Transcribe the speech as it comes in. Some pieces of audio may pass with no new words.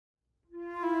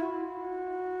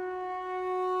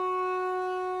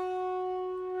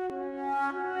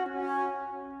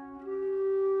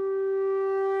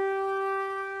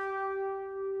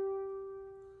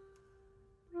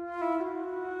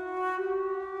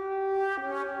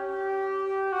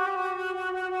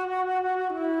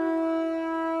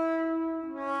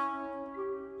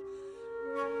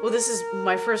Well, this is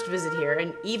my first visit here,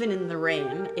 and even in the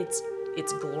rain, it's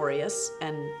glorious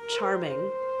and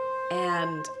charming,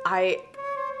 and I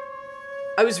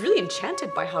was really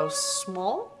enchanted by how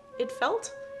small it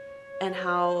felt, and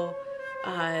how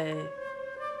I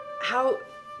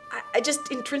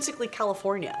just intrinsically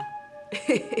California.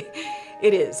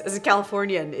 It is. As a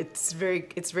Californian, it's very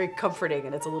comforting,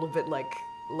 and it's a little bit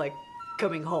like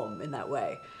coming home in that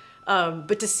way.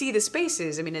 But to see the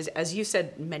spaces, I mean, as you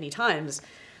said many times,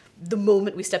 the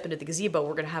moment we step into the gazebo,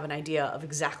 we're going to have an idea of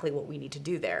exactly what we need to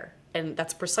do there. And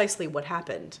that's precisely what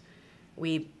happened.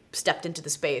 We stepped into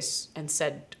the space and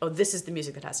said, oh, this is the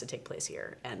music that has to take place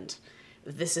here. And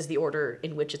this is the order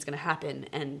in which it's going to happen.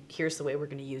 And here's the way we're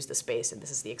going to use the space. And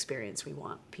this is the experience we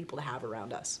want people to have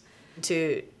around us.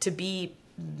 To be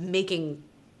making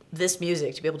this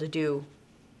music, to be able to do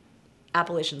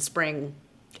Appalachian Spring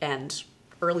and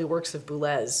early works of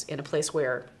Boulez in a place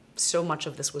where so much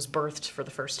of this was birthed for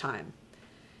the first time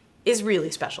is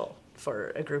really special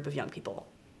for a group of young people.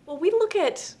 Well, we look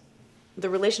at the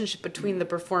relationship between the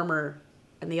performer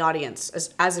and the audience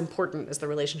as important as the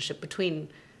relationship between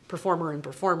performer and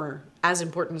performer, as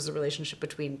important as the relationship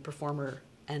between performer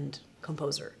and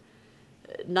composer.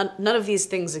 None of these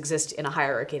things exist in a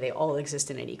hierarchy. They all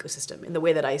exist in an ecosystem, in the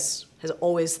way that ICE has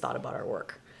always thought about our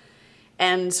work.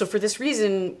 And so for this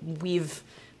reason, we've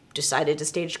decided to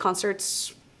stage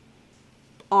concerts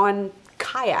on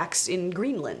kayaks in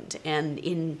Greenland and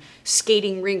in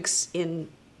skating rinks in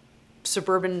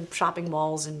suburban shopping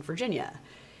malls in Virginia.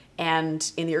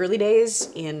 And in the early days,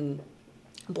 in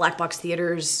black box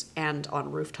theaters and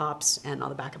on rooftops and on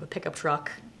the back of a pickup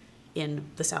truck in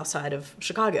the south side of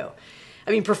Chicago.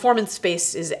 I mean, performance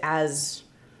space is as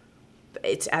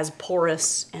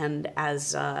porous and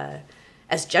as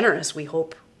generous, we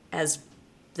hope, as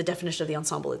the definition of the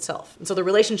ensemble itself. And so the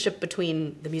relationship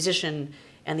between the musician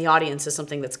and the audience is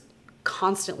something that's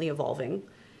constantly evolving.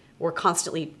 We're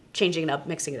constantly changing it up,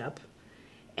 mixing it up.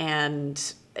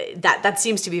 And that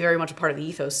seems to be very much a part of the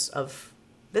ethos of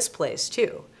this place,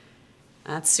 too.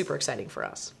 That's super exciting for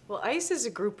us. Well, ICE is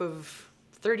a group of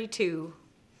 32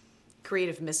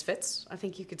 creative misfits, I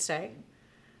think you could say.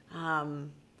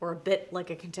 We're a bit like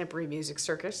a contemporary music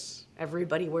circus.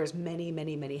 Everybody wears many,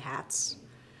 many, many hats.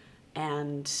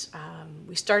 And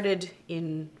we started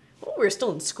we were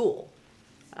still in school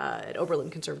at Oberlin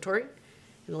Conservatory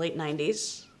in the late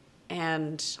 90s.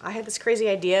 And I had this crazy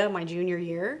idea my junior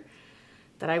year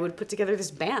that I would put together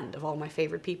this band of all my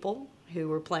favorite people who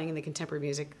were playing in the contemporary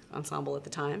music ensemble at the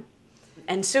time.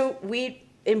 And so we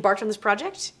embarked on this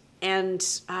project and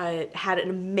had an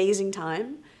amazing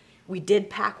time. We did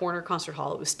pack Warner Concert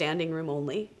Hall. It was standing room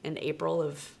only in April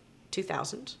of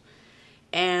 2000.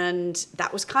 And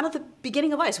that was kind of the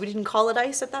beginning of ICE. We didn't call it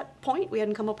ICE at that point. We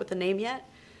hadn't come up with a name yet.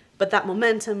 But that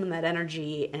momentum and that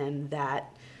energy and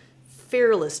that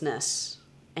fearlessness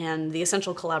and the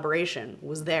essential collaboration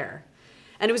was there.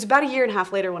 And it was about a year and a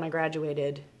half later when I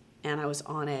graduated and I was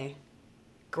on a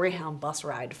Greyhound bus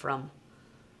ride from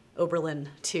Oberlin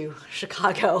to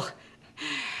Chicago.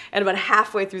 And about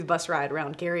halfway through the bus ride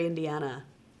around Gary, Indiana,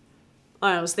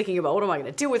 I was thinking about what am I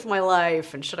going to do with my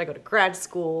life, and should I go to grad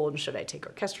school, and should I take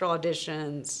orchestral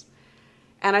auditions?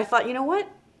 And I thought, you know what?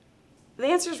 The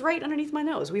answer's right underneath my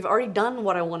nose. We've already done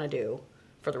what I want to do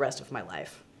for the rest of my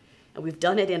life. And we've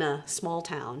done it in a small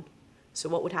town. So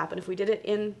what would happen if we did it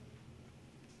in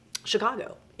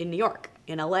Chicago, in New York,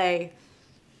 in LA,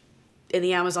 in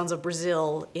the Amazons of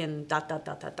Brazil, in ...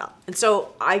 And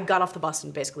so I got off the bus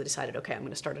and basically decided, okay, I'm going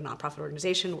to start a nonprofit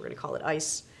organization. We're going to call it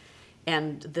ICE.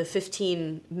 And the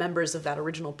 15 members of that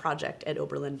original project at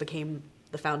Oberlin became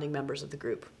the founding members of the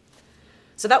group.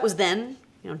 So that was then,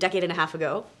 a decade and a half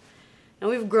ago. And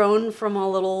we've grown from a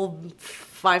little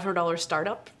 $500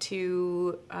 startup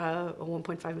to a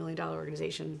 $1.5 million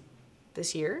organization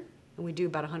this year. And we do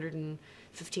about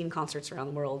 115 concerts around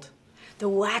the world. The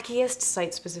wackiest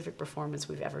site-specific performance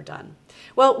we've ever done.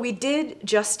 Well, we did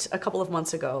just a couple of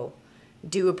months ago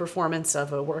do a performance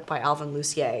of a work by Alvin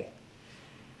Lucier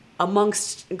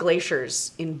amongst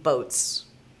glaciers in boats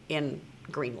in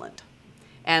Greenland.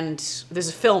 And there's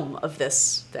a film of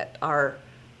this that our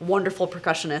wonderful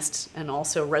percussionist and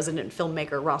also resident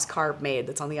filmmaker Ross Karb made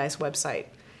that's on the ICE website.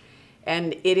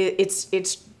 And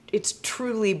it's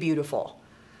truly beautiful.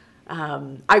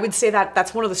 I would say that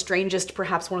that's one of the strangest,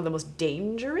 perhaps one of the most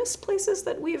dangerous places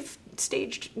that we've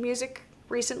staged music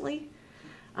recently.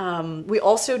 We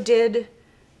also did,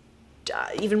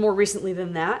 even more recently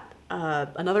than that,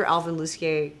 another Alvin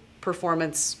Lucier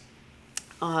performance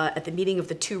at the meeting of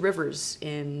the two rivers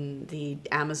in the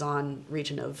Amazon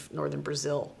region of northern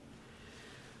Brazil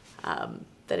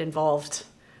that involved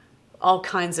all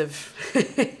kinds of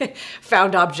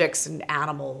found objects and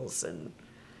animals, and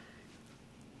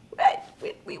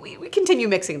we continue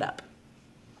mixing it up.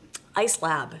 Ice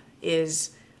Lab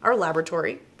is our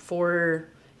laboratory for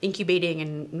incubating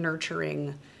and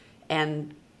nurturing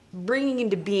and bringing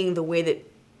into being the way that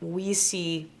we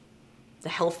see the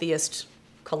healthiest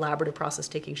collaborative process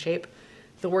taking shape,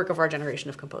 the work of our generation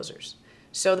of composers.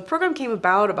 So the program came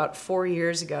about 4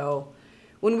 years ago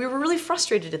when we were really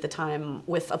frustrated at the time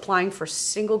with applying for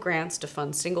single grants to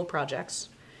fund single projects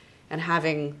and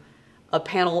having a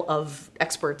panel of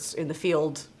experts in the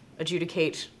field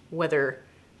adjudicate whether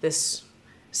this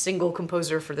single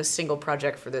composer for this single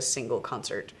project for this single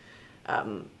concert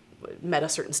met a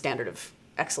certain standard of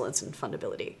excellence and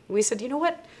fundability. We said, you know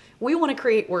what? We want to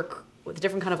create work with a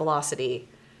different kind of velocity,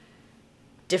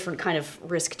 different kind of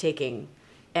risk-taking,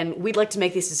 and we'd like to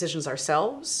make these decisions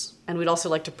ourselves, and we'd also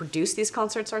like to produce these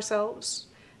concerts ourselves,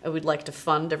 and we'd like to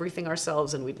fund everything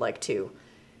ourselves, and we'd like to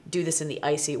do this in the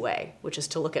icy way, which is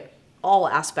to look at all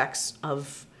aspects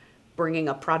of bringing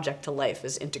a project to life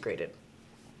as integrated.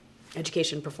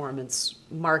 Education, performance,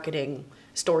 marketing,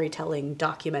 storytelling,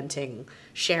 documenting,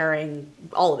 sharing,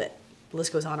 all of it. The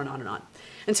list goes on and on and on.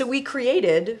 And so we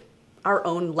created our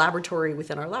own laboratory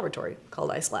within our laboratory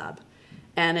called Ice Lab.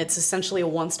 And it's essentially a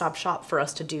one-stop shop for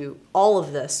us to do all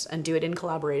of this and do it in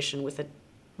collaboration with a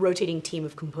rotating team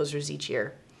of composers each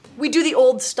year. We do the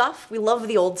old stuff. We love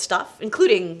the old stuff,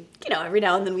 including, every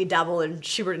now and then we dabble in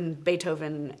Schubert and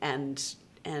Beethoven and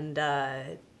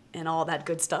all that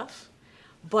good stuff.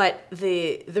 But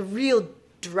the real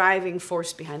driving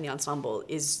force behind the ensemble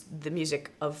is the music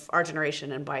of our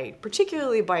generation, and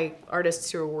particularly by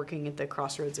artists who are working at the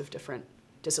crossroads of different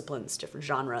disciplines, different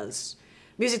genres.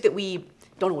 Music that we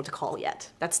don't know what to call yet.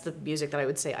 That's the music that I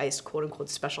would say ICE, quote unquote,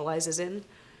 specializes in.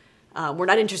 We're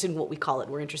not interested in what we call it.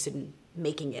 We're interested in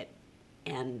making it.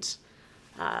 And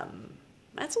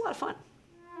that's a lot of fun.